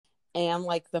And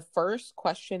like the first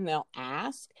question they'll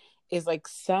ask is like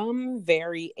some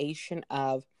variation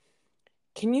of,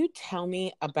 can you tell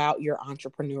me about your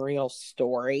entrepreneurial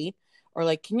story? Or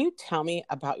like, can you tell me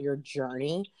about your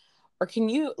journey? Or can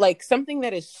you like something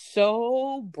that is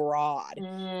so broad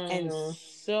and Mm,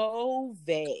 so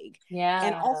vague, and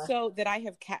yeah. also that I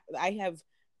have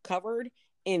covered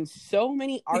in so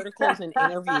many articles and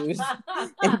interviews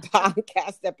and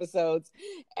podcast episodes.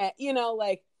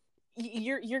 Like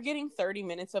you're getting 30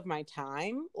 minutes of my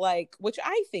time, like, which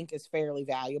I think is fairly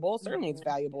valuable. Certainly it's Mhm.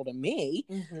 valuable to me.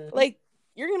 Mhm. Like,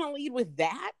 you're gonna lead with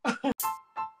that?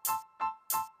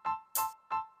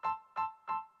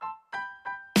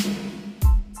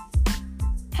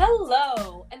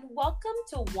 Hello, and welcome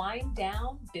to Wind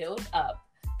Down, Build Up,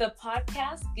 the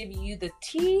podcast giving you the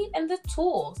tea and the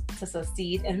tools to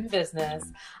succeed in business.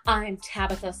 I'm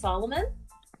Tabitha Solomon.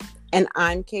 And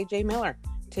I'm KJ Miller.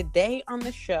 Today on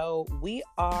the show, we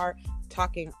are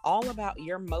talking all about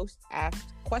your most asked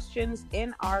questions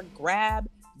in our grab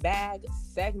bag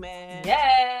segment.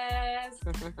 Yes!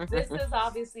 This is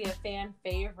obviously a fan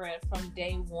favorite from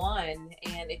day one.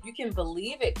 And if you can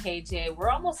believe it, KJ, we're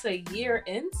almost a year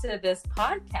into this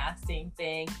podcasting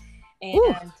thing. And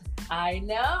Ooh. I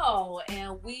know.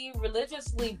 And we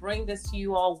religiously bring this to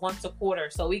you all once a quarter.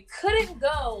 So we couldn't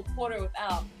go a quarter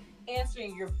without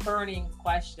answering your burning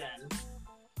questions.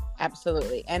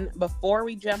 Absolutely. And before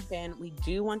we jump in, we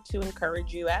do want to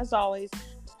encourage you, as always,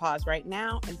 to pause right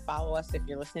now and follow us if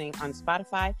you're listening on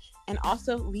Spotify. And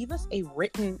also leave us a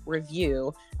written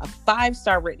review, a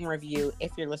 5-star written review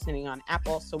if you're listening on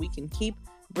Apple, so we can keep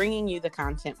bringing you the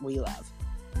content we love.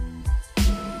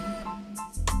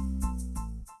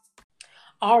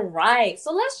 All right,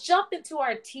 so let's jump into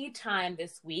our tea time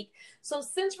this week. So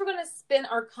since we're going to spend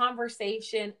our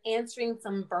conversation answering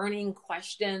some burning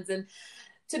questions, and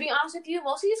to be honest with you,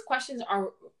 most of these questions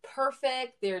are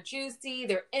perfect, they're juicy,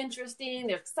 they're interesting,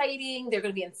 they're exciting, they're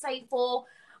going to be insightful,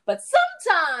 but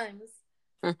sometimes,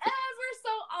 ever so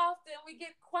often, we get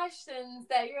questions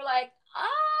that you're like,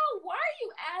 oh, why are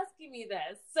you asking me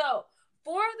this? So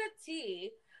for the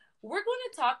tea, we're going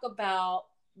to talk about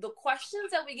the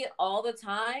questions that we get all the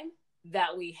time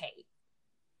that we hate.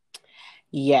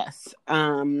 Yes.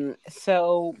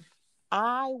 So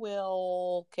I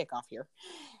will kick off here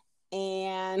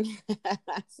and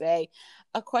say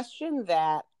a question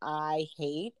that I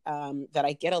hate, that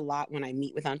I get a lot when I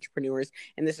meet with entrepreneurs.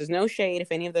 And this is no shade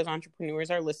if any of those entrepreneurs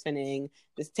are listening.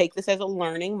 Take this as a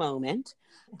learning moment.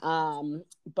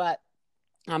 But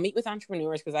I'll meet with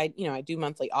entrepreneurs because I do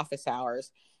monthly office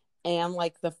hours. And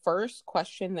like the first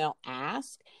question they'll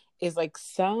ask is like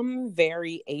some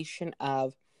variation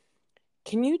of,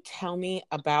 can you tell me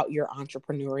about your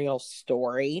entrepreneurial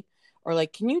story? Or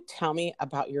like, can you tell me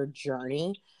about your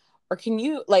journey? Or can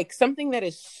you like something that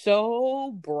is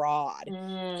so broad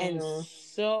and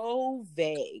so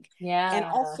vague, and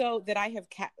Yeah. also that I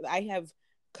have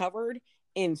covered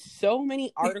in so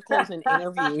many articles and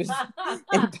interviews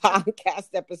and podcast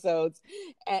episodes.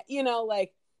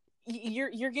 Like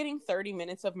you're getting 30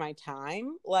 minutes of my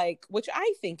time, like, which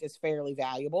I think is fairly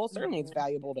valuable. Certainly it's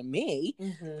valuable to me.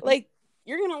 Like,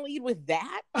 you're gonna lead with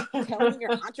that? Tell me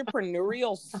your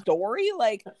entrepreneurial story?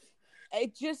 Like,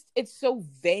 it's so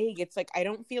vague. It's like, I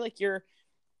don't feel like you're,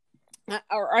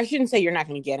 or I shouldn't say you're not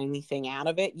going to get anything out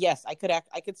of it. Yes, I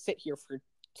could sit here for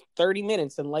 30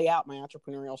 minutes and lay out my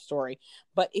entrepreneurial story.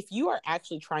 But if you are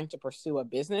actually trying to pursue a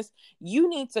business, you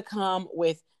need to come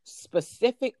with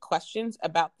specific questions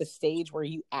about the stage where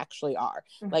you actually are.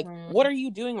 Like, what are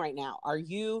you doing right now? Are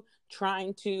you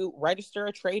trying to register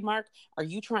a trademark? Are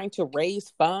you trying to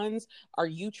raise funds? Are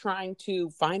you trying to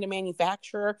find a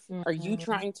manufacturer? Are you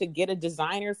trying to get a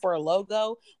designer for a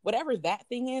logo? Whatever that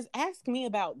thing is, ask me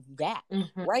about that,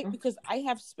 right? Because I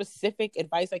have specific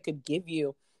advice I could give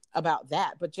you about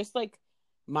that. But just like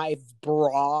my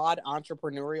broad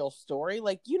entrepreneurial story,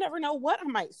 like, you never know what I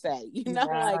might say,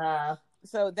 like,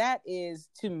 so that is,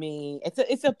 to me,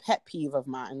 it's a pet peeve of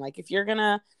mine. Like, if you're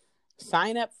gonna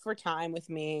sign up for time with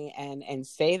me and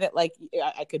say that like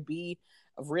I could be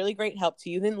of really great help to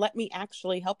you, then let me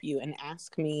actually help you and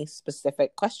ask me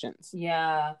specific questions.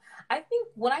 Yeah. I think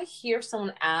when I hear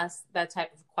someone ask that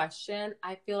type of question,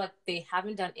 I feel like they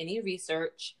haven't done any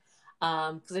research.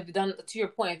 Because if you've done, to your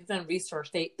point, if you've done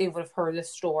research, they would have heard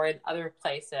this story in other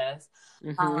places.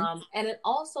 And it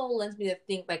also lends me to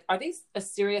think, like, are they a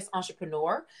serious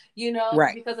entrepreneur?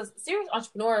 Right. Because a serious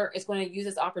entrepreneur is going to use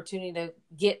this opportunity to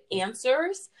get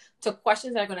answers to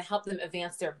questions that are going to help them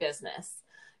advance their business.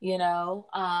 Yeah.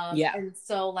 And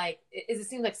so, like, it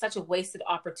seems like such a wasted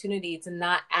opportunity to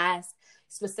not ask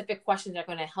specific questions that are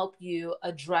going to help you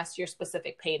address your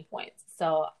specific pain points.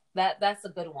 So That's a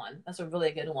good one. That's a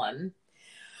really good one.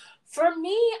 For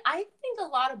me, I think a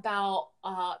lot about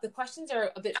the questions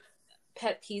are a bit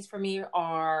pet peeves for me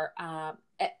are,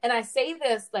 and I say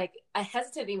this, like, I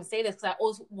hesitate to even say this because I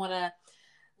always want to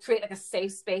create like a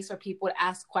safe space for people to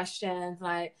ask questions.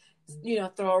 Like,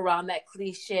 throw around that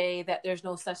cliche that there's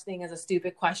no such thing as a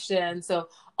stupid question. So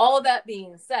all of that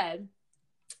being said,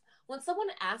 when someone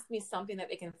asks me something that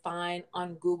they can find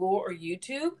on Google or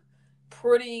YouTube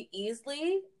pretty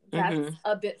easily, that's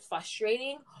a bit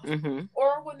frustrating.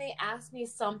 Or when they ask me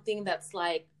something that's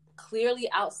like clearly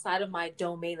outside of my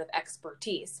domain of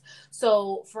expertise.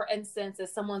 So for instance, if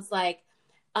someone's like,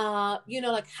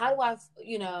 like, how do I,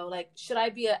 like, should I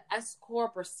be a S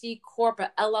Corp or C Corp,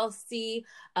 a LLC,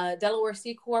 Delaware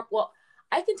C Corp? Well,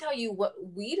 I can tell you what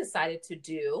we decided to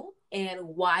do and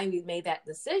why we made that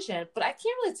decision, but I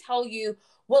can't really tell you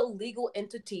what legal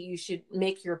entity you should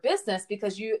make your business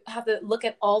because you have to look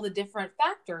at all the different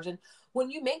factors. And when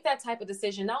you make that type of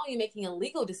decision, not only making a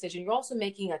legal decision, you're also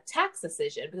making a tax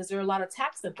decision because there are a lot of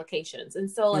tax implications. And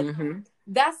so like,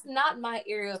 that's not my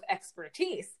area of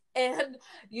expertise. And,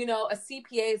 a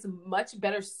CPA is much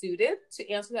better suited to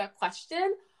answer that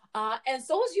question. And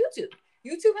so is YouTube.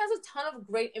 YouTube has a ton of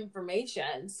great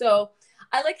information. So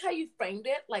I like how you framed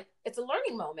it. Like, it's a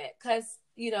learning moment because,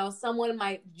 someone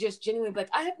might just genuinely be like,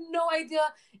 I have no idea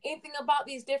anything about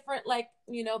these different, like,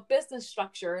 business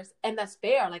structures. And that's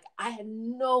fair. Like, I had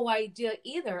no idea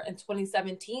either in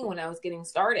 2017 when I was getting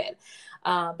started.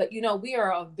 But, we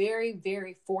are a very,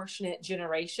 very fortunate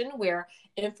generation where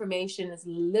information is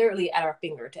literally at our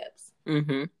fingertips.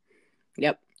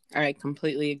 Yep. I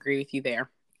completely agree with you there.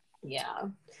 Yeah.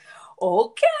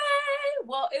 Okay.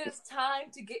 Well, it is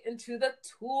time to get into the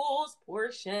tools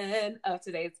portion of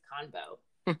today's convo.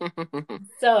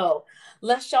 So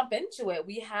let's jump into it.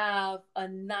 We have a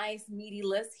nice meaty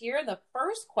list here. The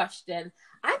first question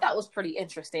I thought was pretty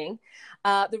interesting.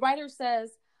 The writer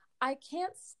says, I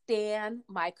can't stand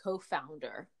my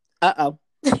co-founder. Uh-oh.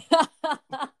 We've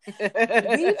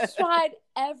tried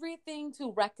everything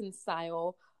to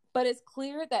reconcile, but it's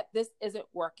clear that this isn't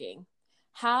working.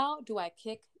 How do I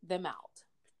kick them out?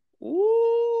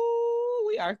 Ooh,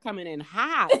 we are coming in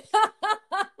hot.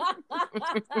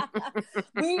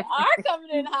 We are coming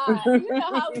in hot. You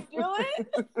know how we do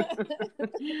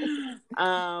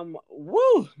it.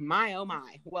 Woo, my oh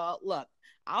my. Well, look,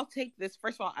 I'll take this.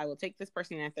 First of all, I will take this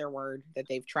person at their word that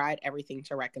they've tried everything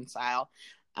to reconcile.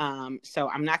 So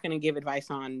I'm not going to give advice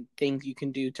on things you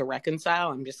can do to reconcile.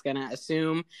 I'm just going to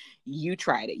assume you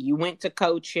tried it. You went to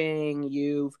coaching,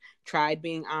 you've tried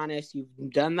being honest, you've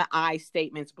done the I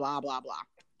statements, blah, blah, blah.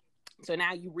 So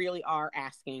now you really are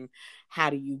asking, how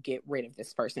do you get rid of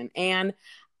this person? And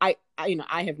I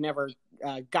have never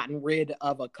gotten rid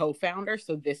of a co-founder,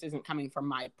 so this isn't coming from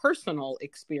my personal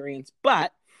experience,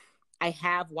 but I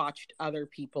have watched other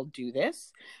people do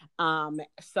this,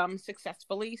 some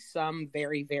successfully, some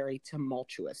very, very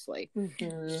tumultuously.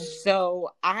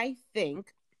 So I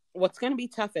think what's going to be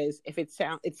tough is if it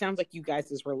sounds like you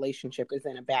guys' relationship is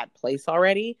in a bad place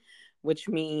already, which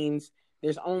means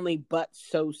there's only but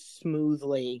so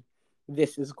smoothly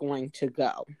this is going to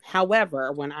go.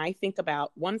 However, when I think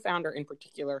about one founder in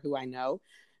particular who I know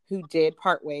who did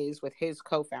part ways with his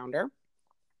co-founder,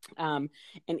 and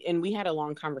we had a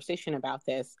long conversation about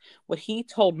this. What he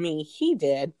told me he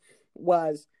did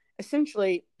was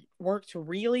essentially worked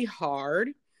really hard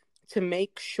to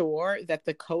make sure that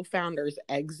the co-founder's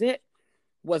exit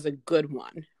was a good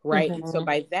one, right? And so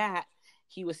by that,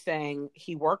 he was saying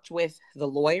he worked with the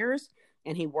lawyers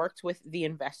and he worked with the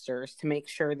investors to make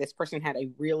sure this person had a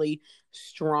really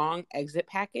strong exit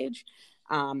package,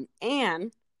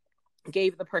 and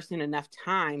gave the person enough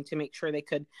time to make sure they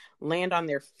could land on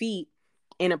their feet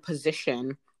in a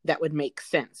position that would make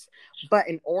sense. But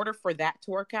in order for that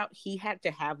to work out, he had to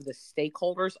have the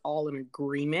stakeholders all in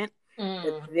agreement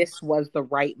that this was the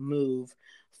right move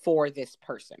for this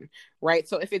person, right?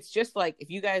 So if it's just like, if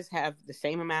you guys have the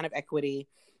same amount of equity,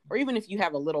 or even if you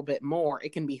have a little bit more,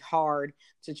 it can be hard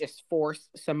to just force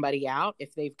somebody out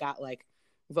if they've got like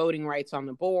voting rights on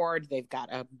the board, they've got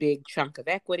a big chunk of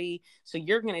equity. So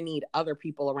you're going to need other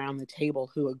people around the table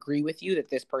who agree with you that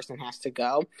this person has to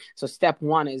go. So step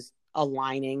one is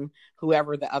aligning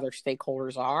whoever the other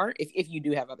stakeholders are, if you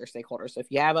do have other stakeholders. So if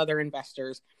you have other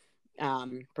investors,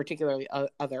 particularly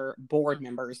other board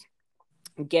members,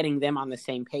 getting them on the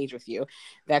same page with you.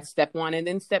 That's step one. And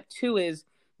then step two is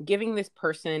giving this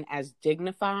person as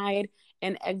dignified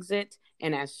an exit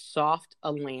and as soft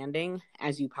a landing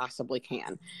as you possibly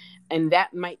can. And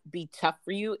that might be tough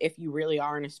for you if you really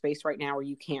are in a space right now where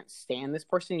you can't stand this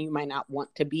person. You might not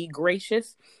want to be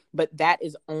gracious, but that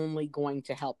is only going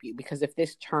to help you, because if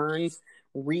this turns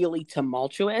really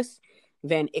tumultuous,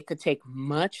 then it could take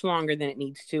much longer than it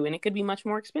needs to, and it could be much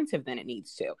more expensive than it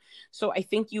needs to. So I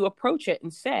think you approach it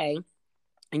and say,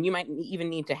 and you might even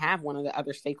need to have one of the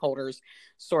other stakeholders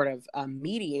sort of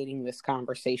mediating this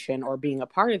conversation or being a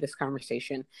part of this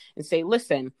conversation, and say,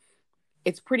 listen,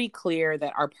 it's pretty clear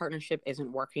that our partnership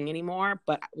isn't working anymore.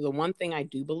 But the one thing I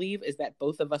do believe is that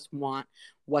both of us want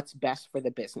what's best for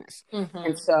the business. Mm-hmm.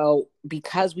 And so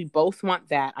because we both want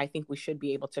that, I think we should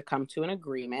be able to come to an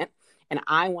agreement. And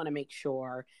I want to make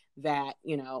sure that,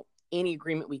 any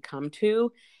agreement we come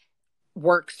to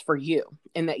works for you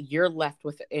and that you're left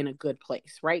with in a good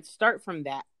place, right? Start from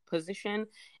that position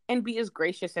and be as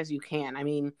gracious as you can. I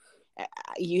mean,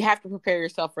 you have to prepare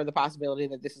yourself for the possibility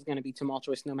that this is going to be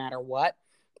tumultuous no matter what.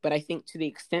 But I think to the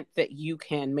extent that you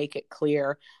can make it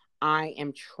clear, I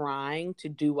am trying to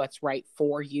do what's right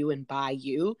for you and by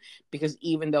you, because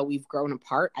even though we've grown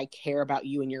apart, I care about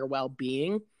you and your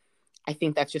well-being. I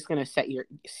think that's just going to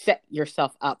set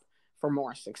yourself up for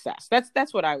more success.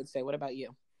 That's what I would say. What about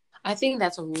you? I think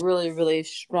that's a really, really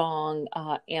strong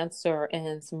answer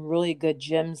and some really good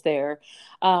gems there.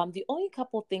 The only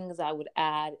couple things I would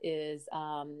add is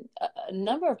a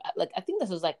number of, I think this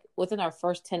was within our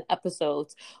first 10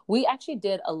 episodes, we actually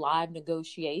did a live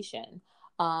negotiation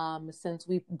since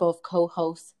we both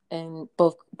co-host and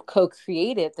both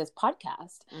co-created this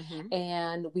podcast. Mm-hmm.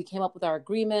 And we came up with our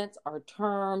agreements, our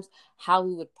terms, how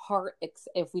we would part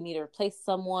if we need to replace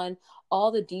someone,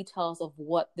 all the details of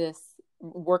what this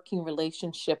working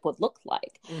relationship would look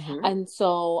like. Mm-hmm. And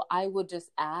so I would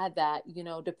just add that,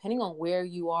 depending on where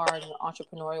you are in your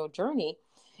entrepreneurial journey,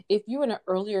 if you're in an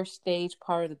earlier stage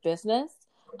part of the business,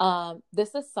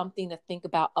 this is something to think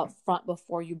about up front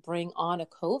before you bring on a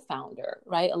co-founder,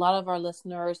 right? A lot of our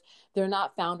listeners, they're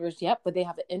not founders yet, but they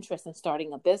have an interest in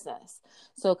starting a business.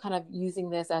 So kind of using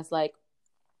this as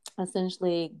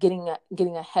essentially getting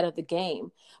ahead of the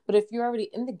game. But if you're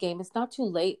already in the game, it's not too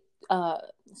late. No,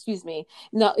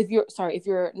 if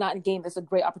you're not in the game, it's a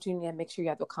great opportunity to make sure you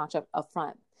have the contract up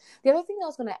front. The other thing I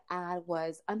was going to add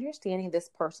was understanding this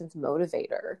person's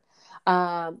motivator.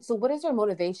 So what is their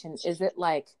motivation? Is it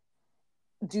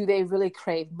do they really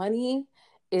crave money?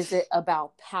 Is it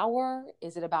about power?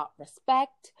 Is it about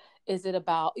respect? Is it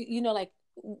about,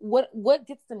 what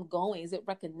gets them going? Is it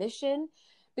recognition?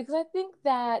 Because I think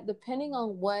that depending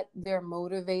on what their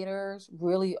motivators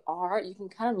really are, you can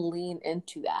kind of lean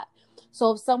into that.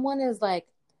 So if someone is they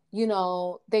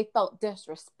felt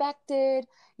disrespected,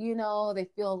 they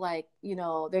feel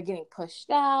they're getting pushed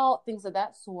out, things of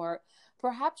that sort,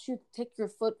 perhaps you take your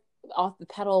foot off the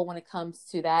pedal when it comes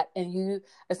to that, and you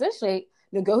essentially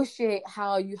negotiate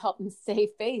how you help them save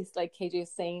face, like KJ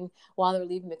is saying, while they're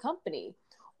leaving the company.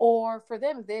 Or for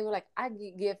them, if they were I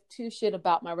give two shit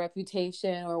about my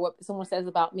reputation or what someone says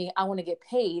about me, I want to get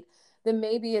paid, then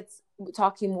maybe it's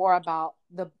talking more about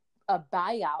a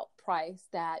buyout price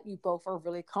that you both are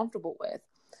really comfortable with.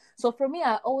 So for me,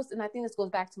 and I think this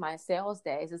goes back to my sales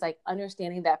days, is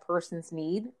understanding that person's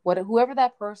need, whoever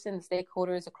that person, the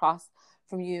stakeholder is across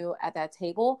from you at that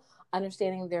table,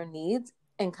 understanding their needs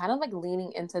and kind of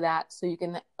leaning into that so you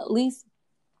can at least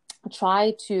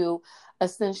try to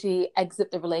essentially exit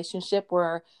the relationship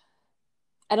where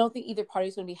I don't think either party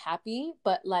is going to be happy,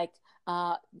 but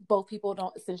both people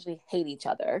don't essentially hate each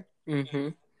other. Mm-hmm.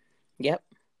 Yep.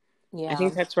 Yeah. I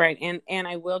think that's right. And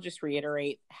I will just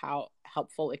reiterate how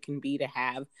helpful it can be to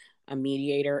have a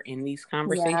mediator in these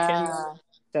conversations. Yeah.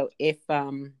 So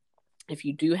if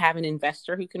you do have an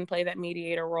investor who can play that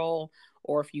mediator role,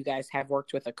 or if you guys have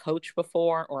worked with a coach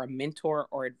before or a mentor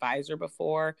or advisor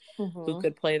before who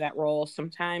could play that role,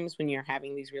 sometimes when you're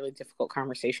having these really difficult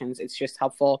conversations, it's just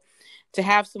helpful to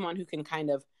have someone who can kind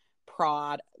of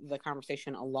prod the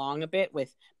conversation along a bit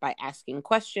by asking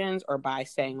questions or by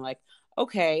saying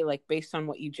okay, based on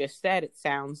what you just said, it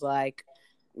sounds like,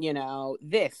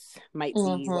 this might be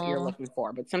what you're looking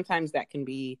for. But sometimes that can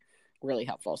be really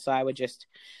helpful. So I would just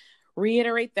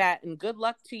reiterate that, and good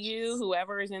luck to you,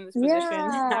 whoever is in this position.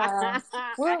 Yeah.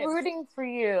 We're rooting for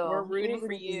you. We're rooting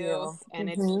for you. And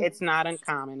Mm-hmm. it's not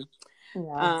uncommon.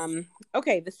 Yes.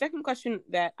 Okay, the second question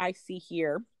that I see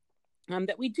here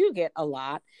that we do get a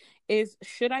lot is,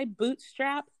 should I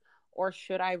bootstrap or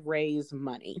should I raise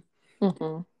money?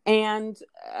 Mm-hmm. And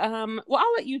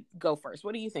I'll let you go first.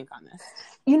 What do you think on this?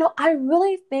 I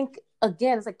really think,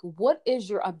 again, it's what is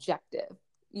your objective?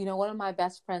 one of my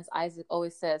best friends, Isaac,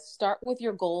 always says, start with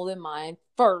your goal in mind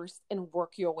first and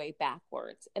work your way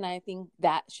backwards. And I think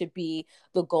that should be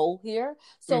the goal here.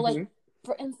 So like, Mm-hmm.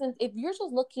 for instance, if you're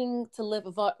just looking to live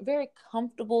a very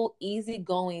comfortable,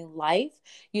 easygoing life,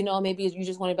 maybe you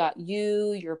just want about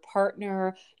you, your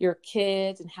partner, your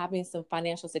kids, and having some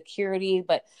financial security,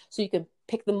 but so you can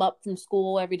pick them up from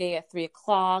school every day at 3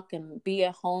 o'clock and be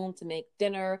at home to make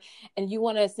dinner. And you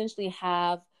want to essentially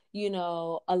have,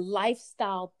 a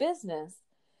lifestyle business,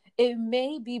 it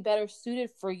may be better suited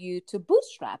for you to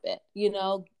bootstrap it,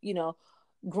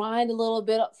 grind a little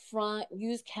bit up front,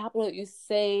 use capital that you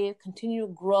save, continue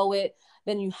to grow it.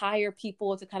 Then you hire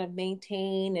people to kind of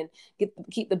maintain and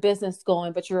keep the business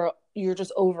going, but you're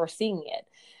just overseeing it.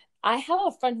 I have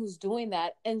a friend who's doing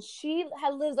that, and she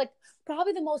lives like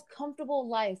probably the most comfortable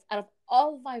life out of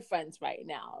all of my friends right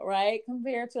now, right?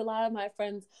 Compared to a lot of my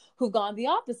friends who've gone the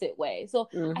opposite way. So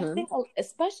I Mm-hmm. think,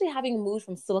 especially having moved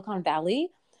from Silicon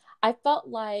Valley, I felt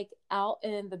like out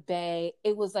in the Bay,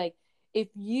 it was like, if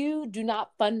you do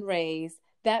not fundraise,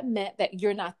 that meant that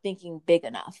you're not thinking big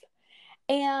enough.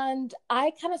 And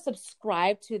I kind of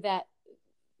subscribed to that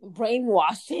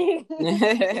brainwashing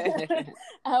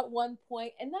at one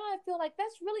point, and now I feel like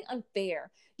that's really unfair.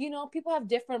 People have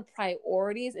different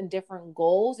priorities and different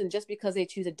goals, and just because they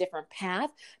choose a different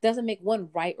path doesn't make one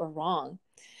right or wrong.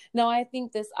 Now, I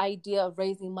think this idea of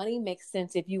raising money makes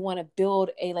sense if you want to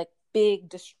build a like big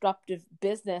disruptive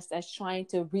business that's trying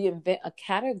to reinvent a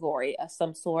category of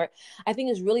some sort. I think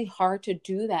it's really hard to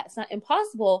do that. It's not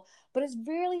impossible, but it's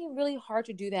really, really hard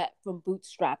to do that from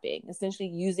bootstrapping, essentially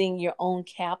using your own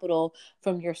capital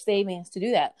from your savings to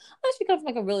do that. Unless you come from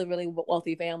like a really, really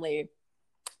wealthy family.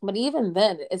 But even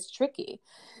then, it's tricky.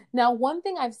 Now, one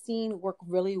thing I've seen work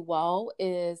really well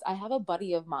is I have a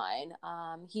buddy of mine.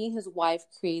 He and his wife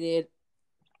created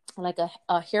like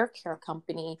a hair care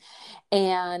company,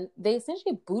 and they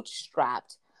essentially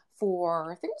bootstrapped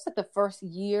for, I think it was like the first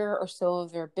year or so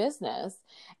of their business,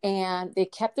 and they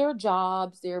kept their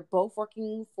jobs. They're both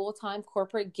working full-time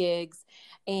corporate gigs,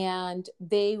 and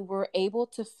they were able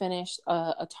to finish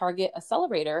a Target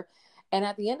accelerator. And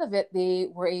at the end of it, they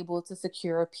were able to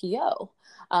secure a PO,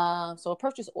 so a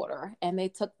purchase order. And they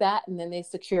took that, and then they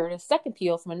secured a second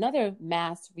PO from another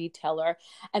mass retailer.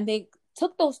 And they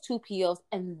took those two POs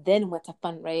and then went to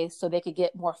fundraise so they could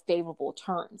get more favorable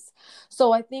terms.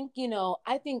 So I think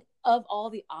of all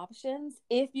the options,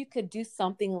 if you could do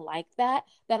something like that,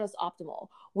 that is optimal,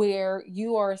 where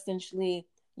you are essentially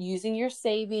using your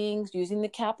savings, using the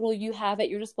capital you have at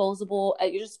your disposal,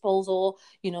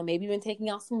 maybe even taking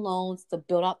out some loans to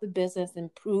build out the business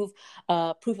and proof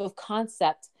of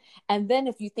concept. And then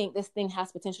if you think this thing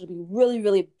has potential to be really,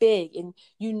 really big, and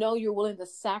you're willing to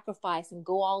sacrifice and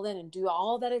go all in and do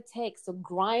all that it takes, so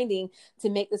grinding to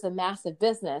make this a massive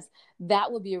business,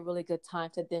 that would be a really good time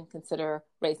to then consider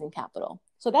raising capital.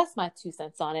 So that's my 2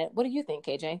 cents on it. What do you think,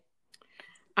 KJ?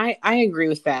 I agree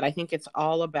with that. I think it's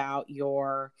all about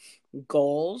your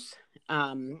goals.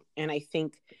 And I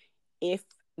think if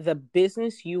the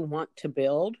business you want to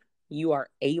build, you are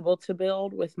able to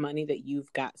build with money that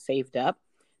you've got saved up,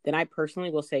 then I personally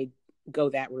will say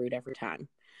go that route every time.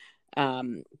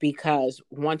 Because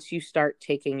once you start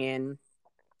taking in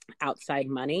outside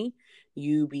money,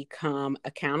 you become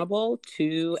accountable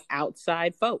to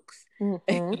outside folks.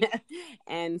 Mm-hmm.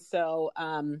 And so,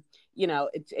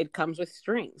 it comes with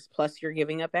strings, plus you're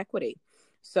giving up equity.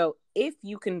 So if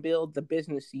you can build the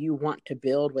business you want to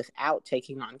build without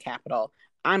taking on capital,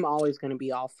 I'm always going to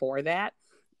be all for that.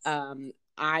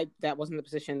 That wasn't the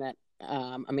position that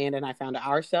Amanda and I found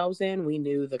ourselves in. We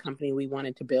knew the company we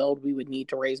wanted to build, we would need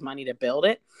to raise money to build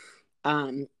it.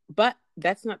 But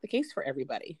that's not the case for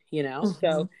everybody, Mm-hmm.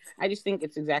 So I just think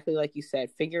it's exactly like you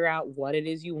said, figure out what it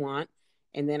is you want.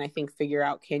 And then I think figure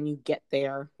out, can you get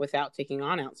there without taking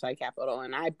on outside capital?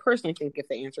 And I personally think if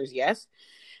the answer is yes,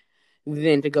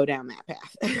 then to go down that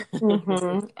path.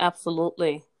 Mm-hmm.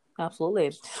 Absolutely.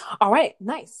 Absolutely. All right.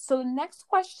 Nice. So next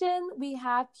question we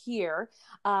have here,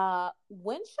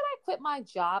 when should I quit my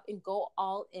job and go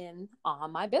all in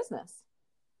on my business?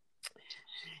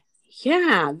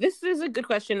 Yeah, this is a good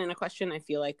question, and a question I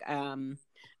feel like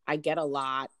I get a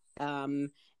lot.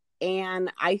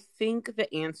 And I think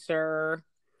the answer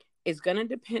is going to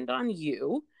depend on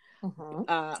you.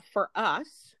 Mm-hmm. For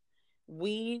us,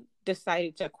 we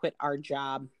decided to quit our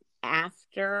job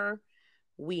after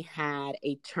we had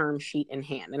a term sheet in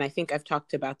hand. And I think I've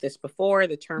talked about this before.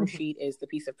 The term Mm-hmm. sheet is the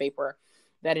piece of paper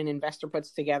that an investor puts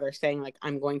together saying, like,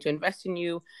 I'm going to invest in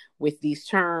you with these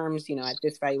terms, at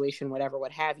this valuation, whatever,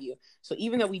 what have you. So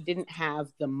even though we didn't have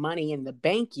the money in the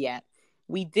bank yet,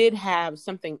 we did have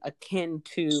something akin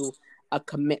to a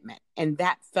commitment. And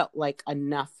that felt like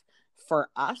enough for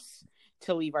us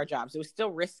to leave our jobs. It was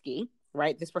still risky,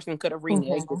 right? This person could have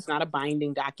reneged. It's not a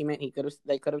binding document.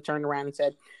 They could have turned around and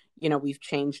said, we've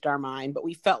changed our mind, but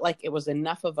we felt like it was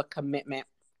enough of a commitment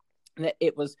that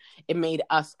it made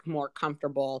us more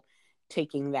comfortable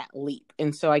taking that leap.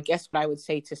 And so I guess what I would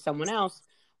say to someone else,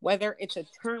 whether it's a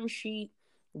term sheet,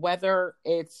 whether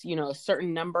it's, a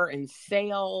certain number in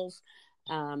sales,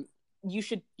 you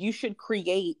should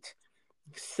create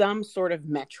some sort of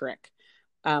metric,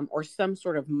 or some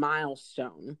sort of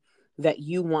milestone that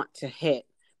you want to hit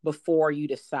before you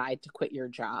decide to quit your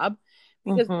job,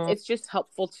 because it's just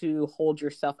helpful to hold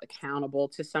yourself accountable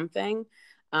to something,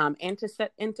 and to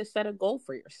set a goal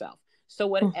for yourself. So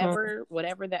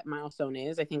whatever that milestone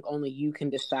is, I think only you can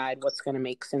decide what's going to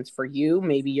make sense for you.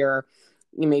 Maybe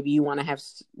you want to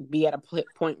be at a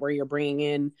point where you're bringing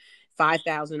in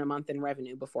 $5,000 a month in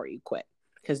revenue before you quit,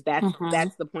 because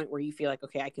that's the point where you feel like,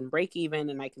 okay, I can break even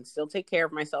and I can still take care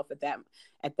of myself at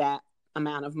that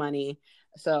amount of money.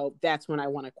 So that's when I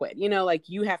want to quit. Like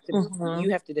you have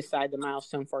to decide the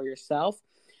milestone for yourself.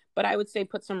 But I would say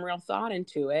put some real thought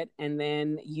into it and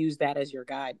then use that as your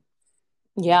guide.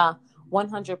 Yeah,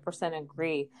 100%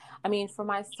 agree. I mean, for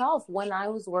myself, when I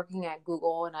was working at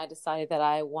Google and I decided that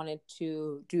I wanted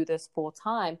to do this full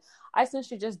time, I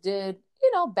essentially just did,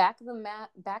 back of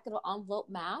the envelope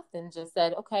math and just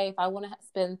said, okay, if I want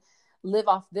to live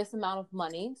off this amount of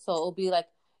money, so it'll be like,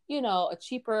 a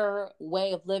cheaper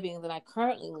way of living than I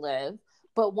currently live,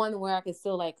 but one where I could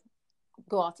still like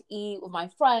go out to eat with my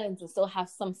friends and still have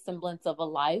some semblance of a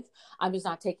life. I'm just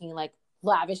not taking like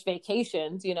lavish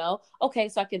vacations, Okay,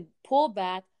 so I can pull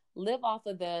back, live off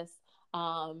of this.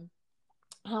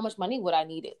 How much money would I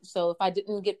need it? So if I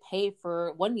didn't get paid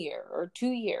for 1 year or 2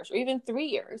 years or even 3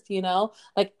 years,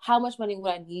 like how much money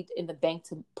would I need in the bank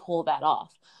to pull that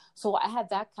off? So I had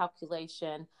that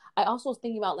calculation. I also was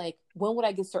thinking about like, when would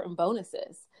I get certain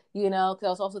bonuses? Because I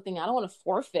was also thinking, I don't want to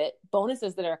forfeit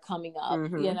bonuses that are coming up,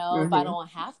 if I don't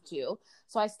have to.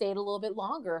 So I stayed a little bit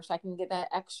longer so I can get that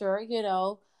extra,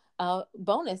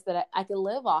 bonus that I could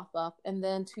live off of. And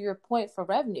then to your point for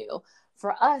revenue,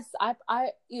 for us,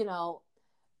 I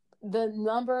the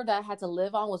number that I had to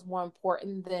live on was more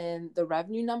important than the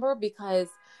revenue number, because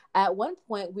at one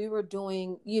point we were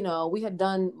doing, we had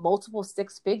done multiple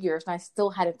 6 figures and I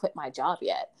still hadn't quit my job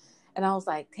yet. And I was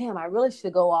like, damn, I really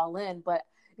should go all in. But,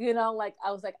 like,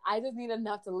 I was like, I just need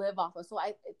enough to live off of. So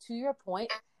to your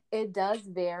point, it does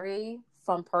vary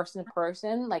from person to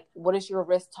person. Like, what is your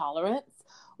risk tolerance?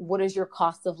 What is your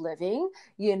cost of living?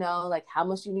 Like how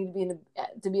much you need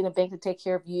to be in a bank to take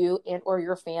care of you and or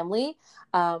your family,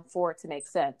 for it to make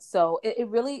sense. So it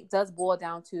really does boil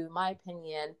down to, my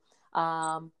opinion,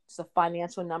 just a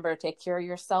financial number to take care of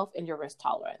yourself and your risk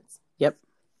tolerance. Yep.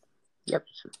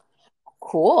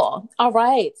 Cool. All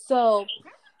right. So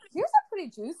here's a pretty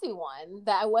juicy one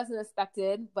that I wasn't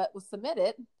expected, but was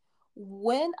submitted.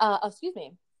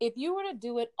 If you were to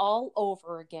do it all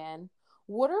over again,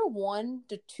 what are 1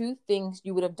 to 2 things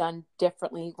you would have done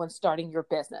differently when starting your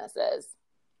businesses?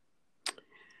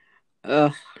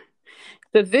 So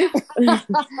this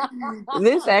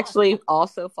actually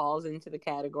also falls into the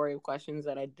category of questions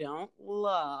that I don't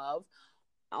love,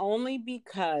 only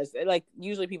because like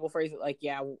usually people phrase it like,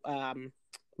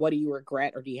 what do you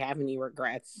regret, or do you have any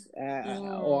regrets? And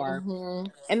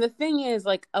the thing is,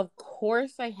 like, of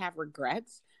course I have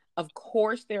regrets. Of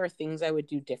course there are things I would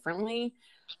do differently,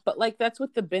 but like that's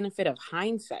with the benefit of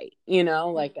hindsight,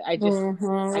 like I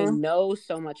know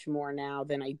so much more now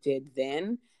than I did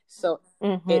then. So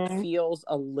it feels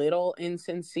a little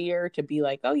insincere to be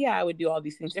like, oh yeah, I would do all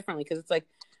these things differently, because it's like,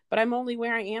 but I'm only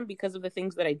where I am because of the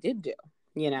things that I did do,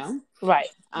 Right.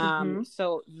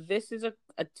 So this is a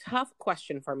tough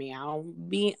question for me. I'll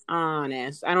be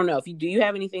honest. I don't know if do you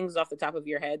have any things off the top of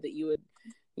your head that you would,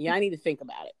 I need to think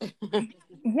about it.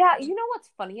 Yeah.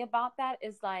 What's funny about that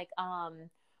is like,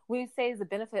 when you say the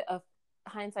benefit of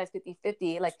hindsight's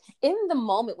 50-50, like in the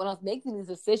moment when I was making these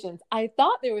decisions, I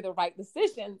thought they were the right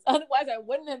decisions. Otherwise I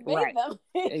wouldn't have made them.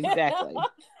 Exactly.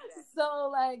 So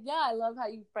like, yeah, I love how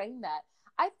you frame that.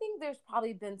 I think there's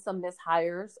probably been some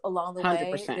mishires along the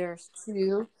way. 100%. There's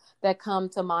 2 that come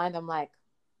to mind. I'm like,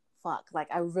 fuck, like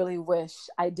I really wish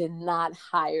I did not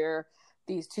hire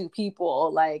these 2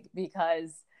 people, like,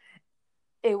 because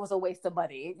it was a waste of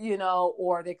money,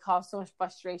 or they caused so much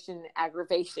frustration and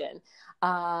aggravation.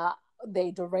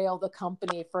 They derailed the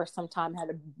company for some time, had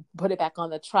to put it back on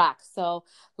the track. So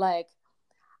like,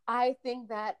 I think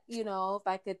that, if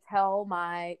I could tell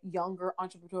my younger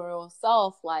entrepreneurial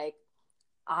self, like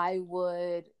I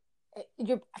would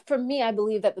for me, I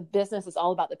believe that the business is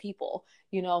all about the people,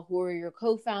 who are your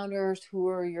co-founders, who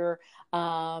are your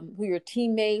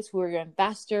teammates, who are your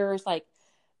investors, like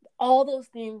all those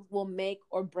things will make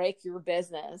or break your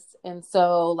business. And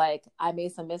so like I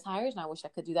made some mishires and I wish I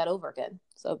could do that over again.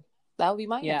 So that would be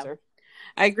my answer.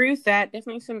 I agree with that.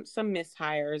 Definitely some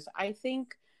mishires. I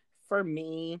think for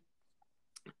me,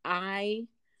 I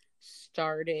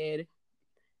started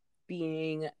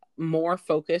being more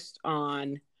focused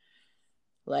on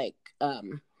like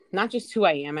not just who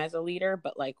I am as a leader,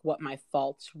 but like what my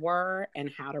faults were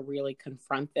and how to really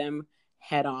confront them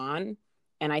head on.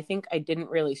 And I think I didn't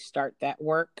really start that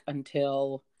work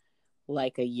until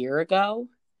like a year ago.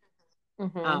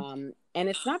 And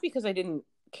it's not because I didn't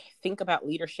think about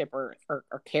leadership or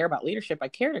care about leadership. I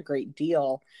cared a great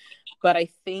deal, but I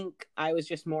think I was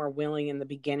just more willing in the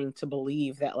beginning to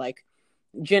believe that, like,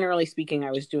 generally speaking,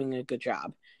 I was doing a good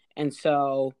job. And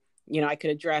so, I could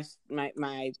address my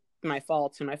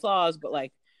faults and my flaws, but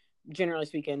like, generally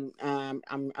speaking,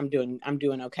 I'm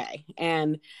doing okay.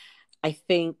 And I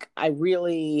think I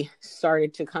really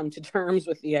started to come to terms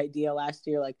with the idea last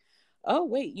year, like, oh,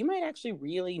 wait, you might actually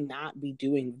really not be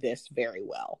doing this very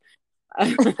well.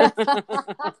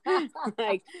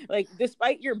 like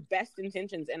despite your best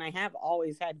intentions, and I have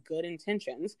always had good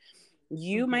intentions,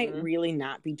 you might really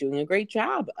not be doing a great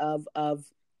job of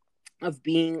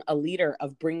being a leader,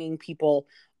 of bringing people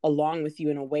along with you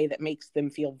in a way that makes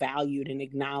them feel valued and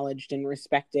acknowledged and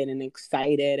respected and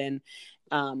excited. And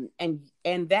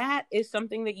that is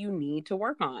something that you need to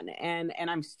work on. And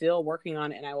I'm still working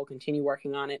on it, and I will continue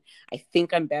working on it. I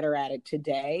think I'm better at it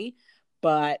today,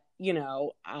 but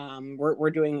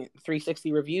we're doing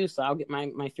 360 reviews. So I'll get my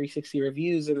 360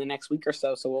 reviews in the next week or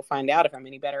so. So we'll find out if I'm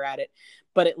any better at it,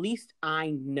 but at least I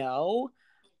know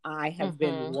I have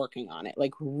been working on it,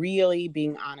 like really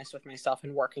being honest with myself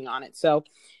and working on it. So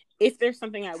if there's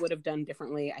something I would have done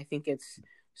differently, I think it's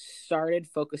started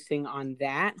focusing on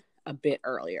that a bit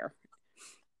earlier.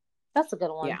 That's a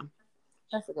good one. Yeah.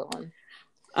 That's a good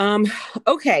one.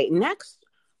 Okay. Next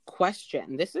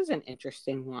question. This is an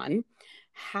interesting one.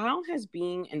 How has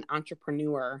being an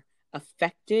entrepreneur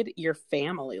affected your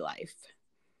family life?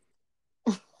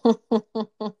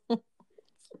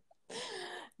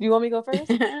 Do you want me to go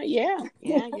first? Yeah.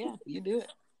 You do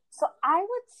it. So I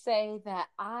would say that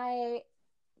I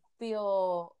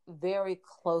feel very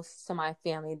close to my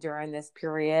family during this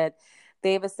period.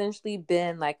 They've essentially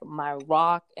been like my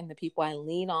rock and the people I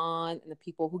lean on and the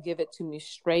people who give it to me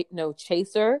straight, no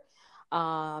chaser,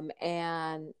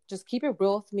 and just keep it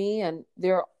real with me. And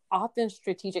they're often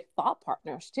strategic thought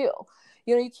partners too.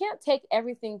 You can't take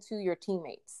everything to your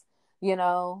teammates.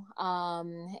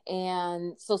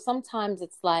 And so sometimes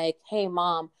it's like, hey,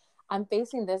 Mom, I'm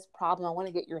facing this problem. I want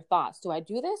to get your thoughts. Do I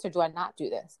do this or do I not do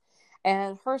this?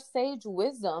 And her sage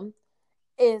wisdom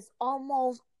is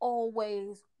almost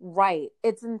always right.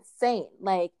 It's insane.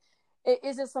 Like,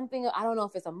 it's just something, I don't know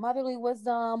if it's a motherly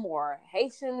wisdom or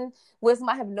Haitian wisdom.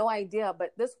 I have no idea.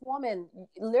 But this woman,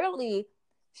 literally,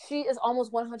 she is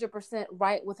almost 100%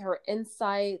 right with her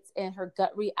insights and her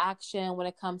gut reaction when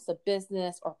it comes to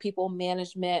business or people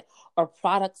management or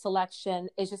product selection.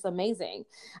 It's just amazing.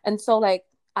 And so, like,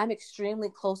 I'm extremely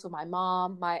close with my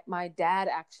mom. My dad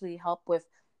actually helped with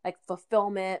like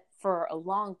fulfillment for a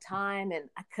long time, and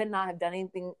I could not have done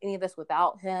any of this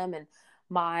without him. And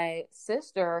my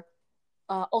sister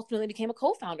ultimately became a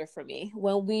co-founder for me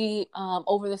when we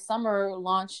over the summer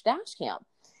launched Dash Camp.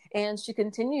 And she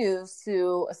continues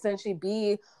to essentially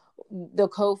be the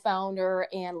co-founder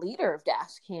and leader of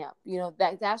Dash Camp.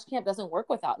 That Dash Camp doesn't work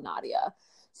without Nadia.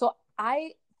 So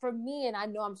for me, and I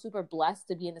know I'm super blessed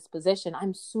to be in this position,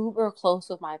 I'm super close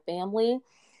with my family.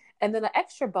 And then the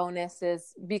extra bonus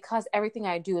is because everything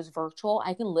I do is virtual,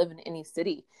 I can live in any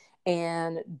city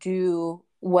and do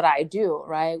what I do,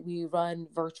 right? We run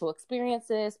virtual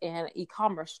experiences and an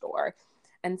e-commerce store.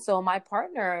 And so my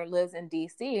partner lives in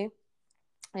DC.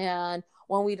 And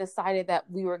when we decided that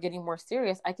we were getting more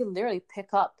serious, I could literally pick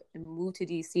up and move to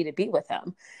DC to be with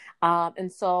him.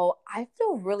 And so I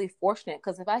feel really fortunate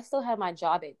because if I still had my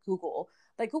job at Google,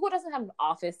 like Google doesn't have an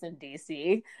office in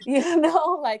DC,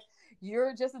 like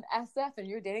you're just an SF and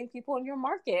you're dating people in your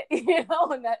market,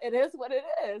 and that it is what it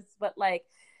is. But like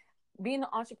being an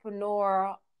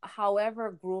entrepreneur,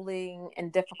 however grueling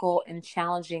and difficult and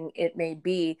challenging it may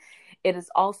be, it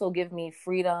has also given me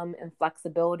freedom and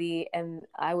flexibility, and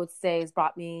I would say has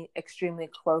brought me extremely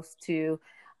close to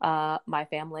my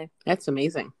family. That's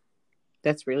amazing.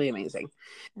 That's really amazing.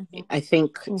 I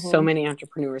think so many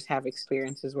entrepreneurs have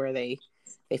experiences where they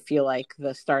they feel like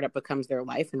the startup becomes their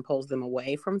life and pulls them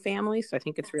away from family. So I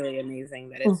think it's really amazing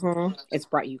that it's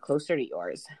brought you closer to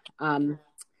yours.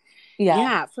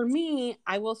 Yeah, for me,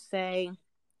 I will say,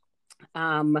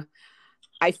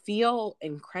 I feel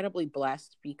incredibly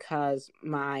blessed because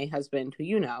my husband, who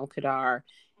Kadar,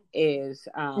 is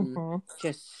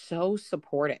just so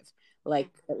supportive. Like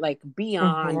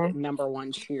beyond number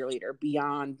one cheerleader,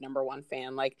 beyond number one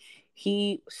fan. Like,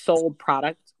 he sold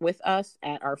product with us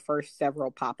at our first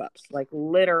several pop-ups. Like,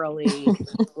 literally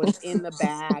was in the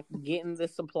back, getting the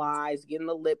supplies, getting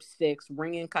the lipsticks,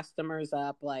 ringing customers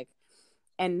up. Like,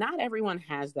 and not everyone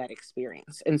has that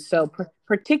experience. And so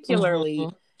particularly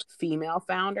female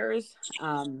founders,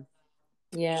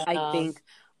 I think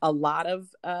a lot of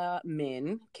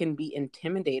men can be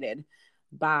intimidated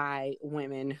by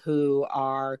women who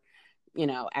are,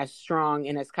 as strong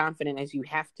and as confident as you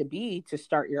have to be to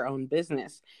start your own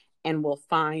business, and will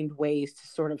find ways to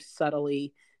sort of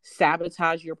subtly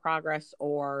sabotage your progress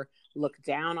or look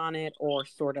down on it, or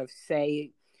sort of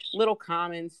say little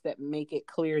comments that make it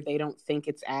clear they don't think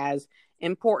it's as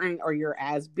important, or you're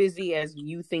as busy as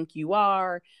you think you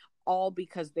are, all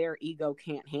because their ego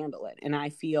can't handle it. And I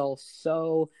feel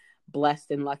so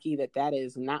blessed and lucky that that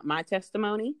is not my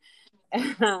testimony.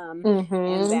 And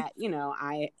that,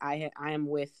 I am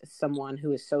with someone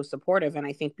who is so supportive. And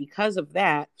I think because of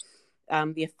that,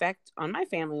 the effect on my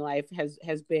family life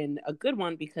has been a good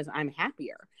one, because I'm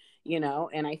happier,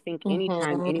 and I think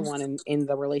anytime anyone in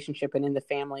the relationship and in the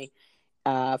family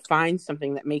finds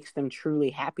something that makes them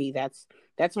truly happy, that's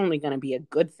only going to be a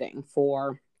good thing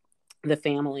for the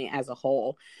family as a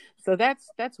whole. So that's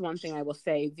one thing I will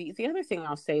say. The other thing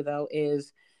I'll say, though,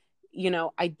 is,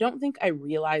 I don't think I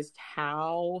realized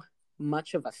how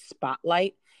much of a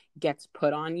spotlight gets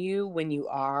put on you when you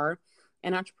are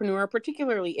an entrepreneur,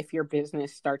 particularly if your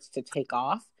business starts to take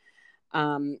off.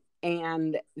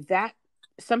 And that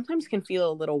sometimes can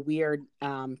feel a little weird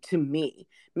to me.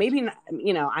 Maybe not,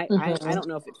 I don't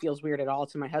know if it feels weird at all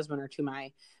to my husband or to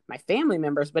my family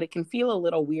members, but it can feel a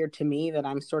little weird to me that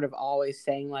I'm sort of always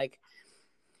saying, like,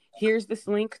 here's this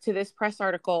link to this press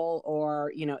article,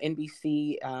 or,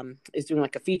 NBC is doing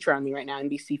like a feature on me right now,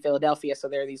 NBC Philadelphia. So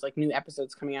there are these like new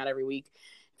episodes coming out every week.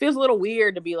 It feels a little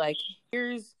weird to be like,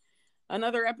 here's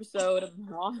another episode of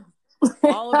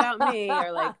all about me,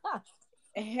 or like,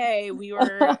 hey, we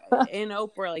were in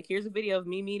Oprah, like, here's a video of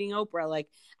me meeting Oprah. Like,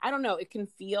 I don't know, it can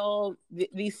feel,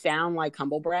 these sound like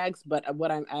humble brags, but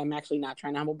what I'm actually not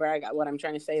trying to humble brag. What I'm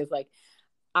trying to say is, like,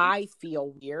 I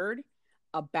feel weird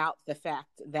about the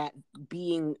fact that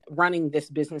running this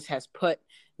business has put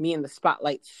me in the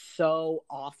spotlight so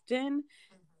often,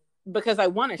 because I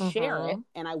want to share it,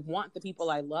 and I want the people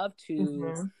I love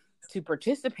to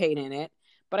participate in it,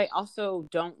 but I also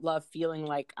don't love feeling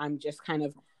like I'm just kind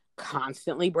of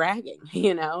constantly bragging,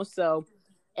 so,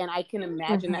 and I can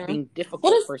imagine that being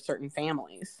difficult for certain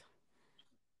families.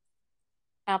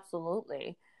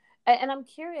 Absolutely. And I'm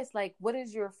curious, like, what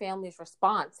is your family's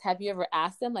response? Have you ever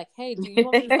asked them, like, hey, do you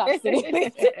want me to stop sending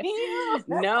things to you?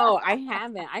 No, I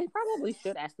haven't. I probably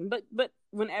should ask them, but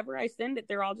whenever I send it,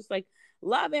 they're all just like,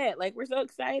 love it, like, we're so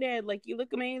excited, like, you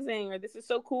look amazing, or this is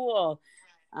so cool.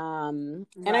 And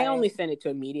I only send it to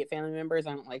immediate family members.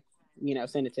 I don't, like,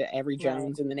 send it to every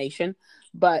Jones in the nation.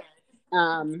 But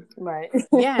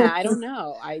yeah, I don't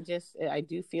know. I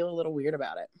do feel a little weird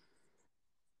about it.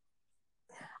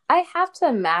 I have to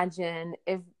imagine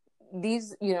if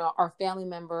these, are family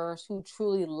members who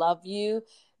truly love you,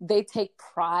 they take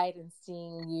pride in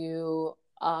seeing you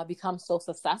become so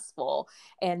successful,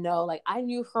 and know, like, I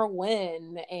knew her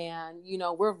win, and,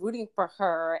 we're rooting for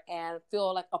her, and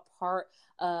feel like a part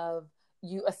of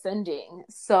you ascending.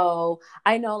 So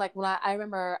I know, like, when I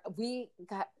remember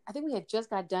I think we had just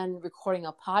got done recording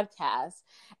a podcast,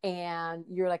 and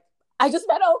you're like, I just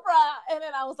met Oprah. And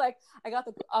then I was like, I got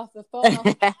off the phone. I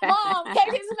was like, Mom,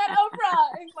 Katie just met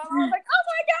Oprah. And my mom was like, oh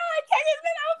my God, Katie just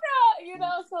met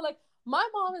Oprah. So, like, my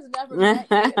mom has never met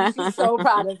you, and she's so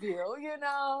proud of you,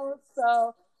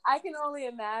 So I can only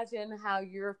imagine how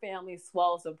your family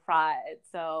swells with pride.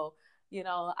 So,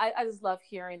 I just love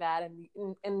hearing that.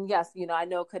 And yes, I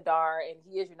know Kadar, and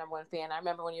he is your number one fan. I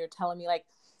remember when you were telling me, like,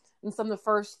 in some of the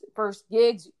first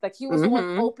gigs, like, he was the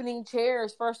one opening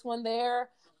chairs, first one there,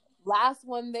 last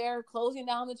one there, closing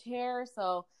down the chair.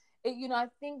 So, I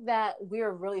think that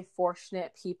we're really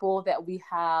fortunate people that we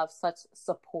have such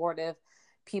supportive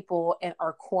people in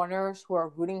our corners who are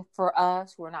rooting for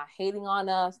us, who are not hating on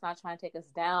us, not trying to take us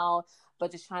down,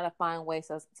 but just trying to find ways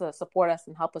to support us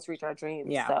and help us reach our dreams.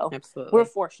 Yeah, so absolutely. We're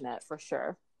fortunate, for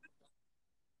sure.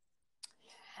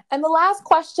 And the last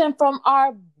question from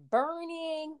our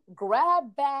burning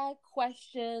grab bag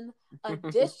question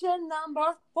edition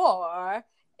number 4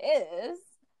 is,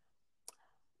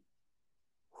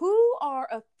 who are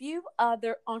a few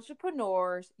other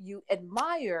entrepreneurs you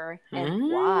admire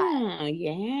and why?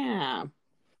 Yeah.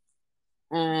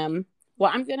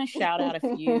 Well, I'm going to shout out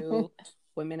a few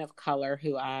women of color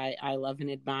who I love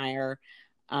and admire.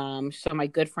 So my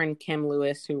good friend Kim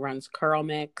Lewis, who runs Curl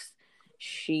Mix,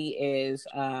 she is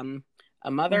a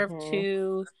mother of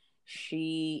 2.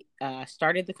 She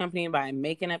started the company by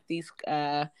making up these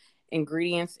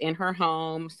ingredients in her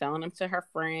home, selling them to her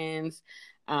friends.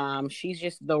 She's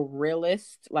just the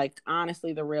realest, like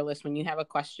honestly the realest. When you have a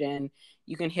question,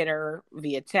 you can hit her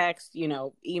via text,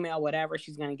 email, whatever.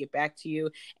 She's going to get back to you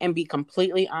and be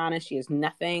completely honest. She has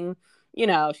nothing,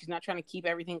 she's not trying to keep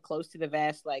everything close to the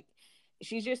vest. Like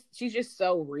she's just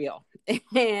so real.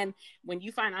 And when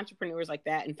you find entrepreneurs like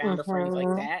that and founder friends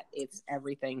like that, it's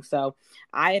everything. So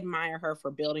I admire her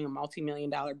for building a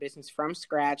multi-million-dollar business from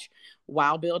scratch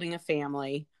while building a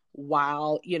family,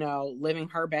 while, living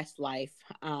her best life,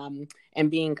 and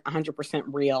being 100%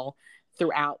 real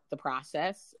throughout the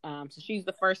process. So she's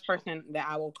the first person that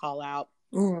I will call out.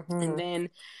 And then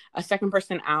a second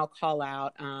person I'll call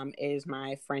out is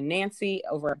my friend Nancy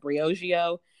over at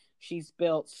Briogeo. She's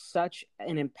built such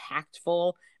an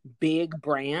impactful, big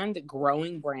brand,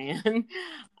 growing brand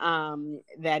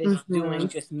that is doing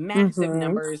just massive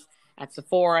numbers at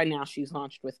Sephora. Now she's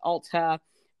launched with Ulta.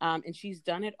 And she's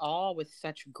done it all with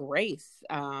such grace.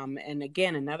 And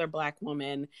again, another Black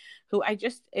woman who I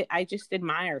just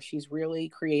admire. She's really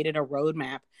created a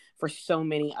roadmap for so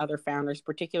many other founders,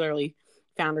 particularly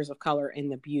founders of color in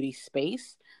the beauty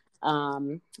space.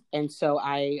 And so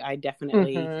I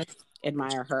definitely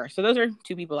admire her. So those are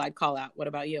 2 people I'd call out. What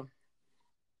about you?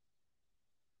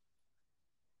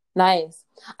 Nice.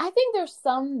 I think there's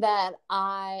some that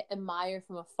I admire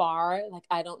from afar. Like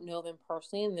I don't know them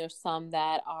personally, and there's some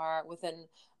that are within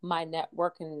my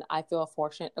network, and I feel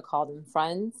fortunate to call them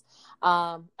friends.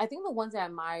 I think the ones I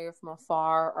admire from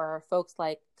afar are folks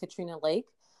like Katrina Lake,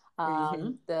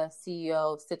 the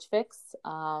CEO of Stitch Fix,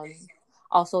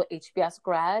 also HBS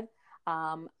grad.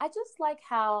 I just like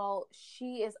how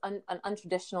she is an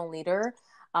untraditional leader,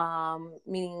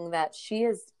 meaning that she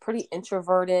is pretty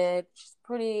introverted. She's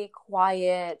pretty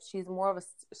quiet. She's more of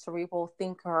a cerebral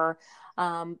thinker.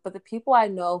 But the people I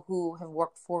know who have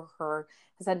worked for her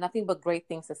has had nothing but great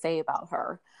things to say about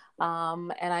her.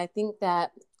 And I think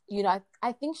that,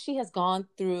 I think she has gone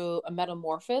through a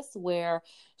metamorphosis where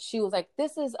she was like,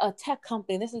 this is a tech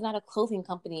company. This is not a clothing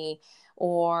company.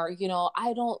 Or,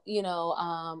 I don't,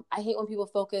 I hate when people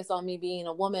focus on me being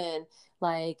a woman.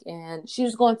 And she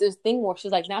was going through this thing where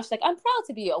she's like, I'm proud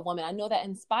to be a woman. I know that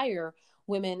inspire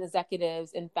women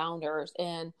executives and founders.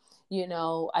 And,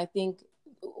 I think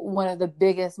one of the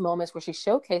biggest moments where she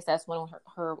showcased that's when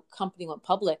her company went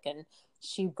public, and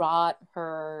she brought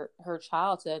her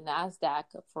child to NASDAQ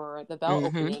for the bell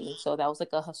opening. So that was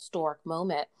like a historic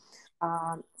moment.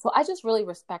 So I just really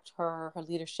respect her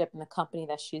leadership in the company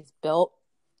that she's built.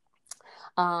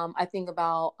 I think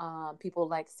about people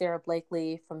like Sarah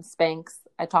Blakely from Spanx.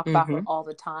 I talk about her all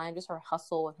the time, just her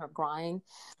hustle and her grind.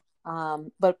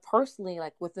 But personally,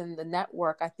 like within the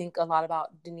network, I think a lot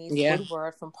about Denise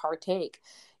Woodward from Partake,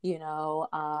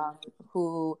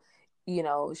 who,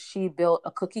 she built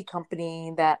a cookie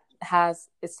company that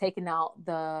it's taken out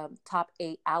the top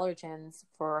 8 allergens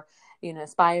for,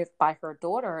 inspired by her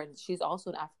daughter. And she's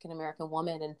also an African-American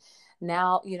woman. And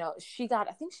now, she got,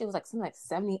 I think she was like something like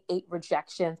 78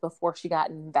 rejections before she got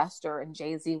an investor, and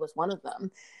Jay-Z was one of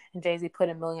them. And Jay-Z put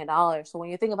 $1 million. So when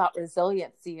you think about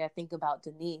resiliency, I think about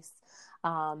Denise.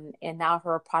 And now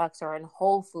her products are in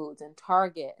Whole Foods and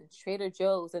Target and Trader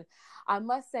Joe's. And I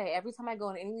must say, every time I go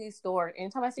in any of these stores,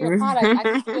 anytime I see a product, I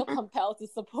just feel compelled to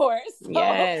support. So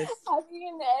yes. I've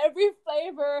eaten every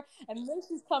flavor, and then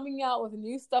she's coming out with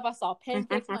new stuff. I saw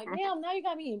pancakes. I'm like, damn, now you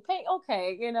got me eating pancakes.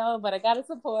 Okay, but I got to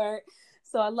support.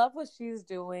 So I love what she's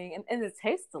doing, and it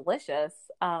tastes delicious.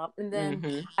 And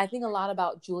then I think a lot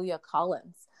about Julia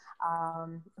Collins,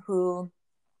 who...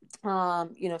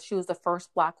 she was the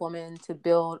first Black woman to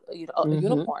build a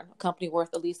unicorn, a company worth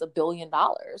at least $1 billion.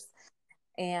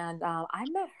 And I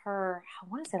met her, I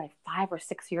want to say like 5 or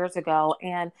 6 years ago.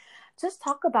 And just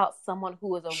talk about someone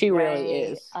who is she really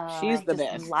is. She's the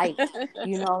best. Light,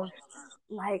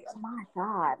 like, my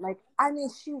God,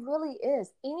 she really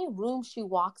is. Any room she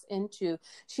walks into,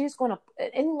 she's going to,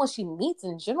 anyone she meets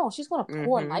in general, she's going to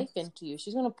pour life into you.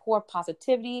 She's going to pour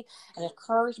positivity and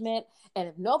encouragement. And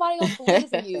if nobody else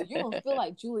believes in you, you're going to feel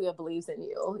like Julia believes in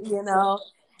you,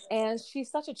 And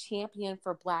she's such a champion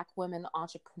for Black women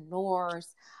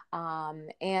entrepreneurs.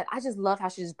 And I just love how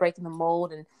she's breaking the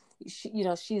mold. And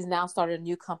she's now started a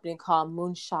new company called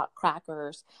Moonshot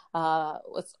Crackers.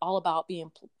 It's all about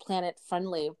being planet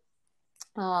friendly.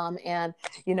 And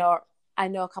I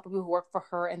know a couple people who work for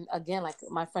her, and again, like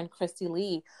my friend Christy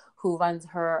Lee, who runs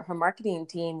her marketing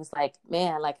team, was like,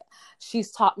 man, like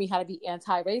she's taught me how to be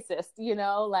anti-racist,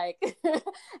 like, and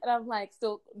I'm like,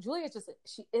 so Julia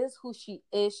she is who she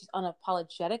is. She's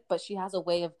unapologetic, but she has a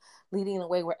way of leading in a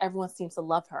way where everyone seems to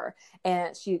love her,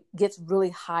 and she gets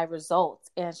really high results,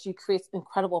 and she creates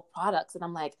incredible products. And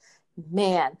I'm like,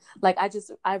 man, like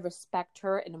I respect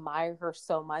her and admire her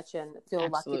so much, and feel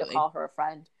lucky to call her a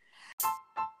friend.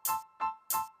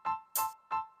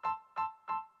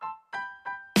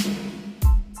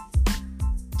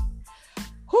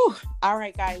 Whew. All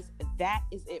right, guys, that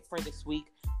is it for this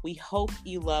week. We hope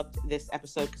you loved this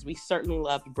episode, because we certainly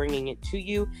loved bringing it to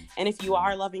you. And if you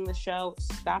are loving the show,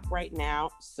 stop right now,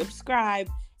 subscribe,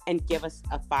 and give us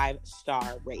a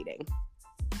 5-star rating.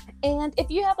 And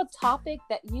if you have a topic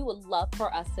that you would love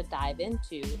for us to dive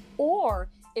into, or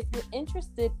if you're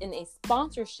interested in a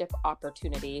sponsorship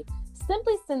opportunity,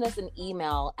 simply send us an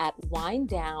email at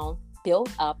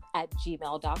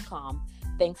winedownbuildup@gmail.com.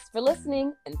 Thanks for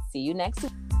listening, and see you next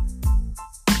week.